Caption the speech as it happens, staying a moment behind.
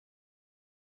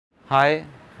Hi,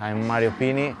 I'm Mario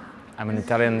Pini. I'm an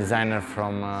Italian designer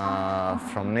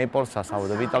from Naples, south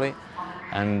of Italy,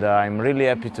 and I'm really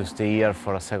happy to stay here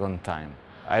for a second time.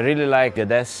 I really like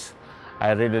Gedes.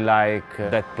 I really like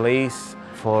that place.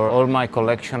 For all my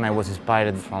collection, I was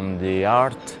inspired from the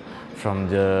art, from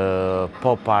the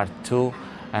pop art too,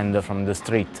 and from the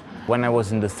street. When I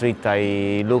was in the street,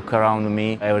 I look around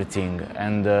me, everything,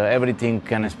 and everything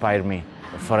can inspire me.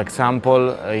 For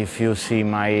example, if you see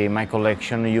my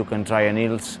collection, you can try an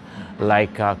heels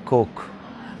like a Coke.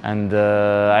 And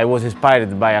I was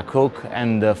inspired by a Coke,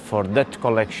 and for that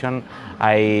collection,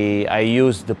 I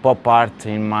used the pop art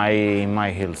in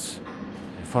my heels.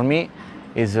 For me,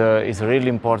 is really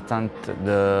important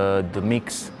the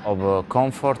mix of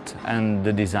comfort and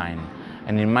the design.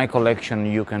 And in my collection,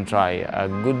 you can try a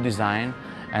good design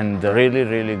and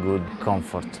really good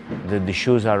comfort. The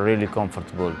shoes are really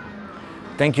comfortable.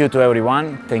 Thank you to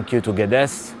everyone, thank you to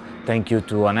Gedes, thank you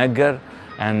to Honegger,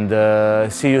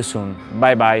 and see you soon.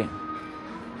 Bye bye.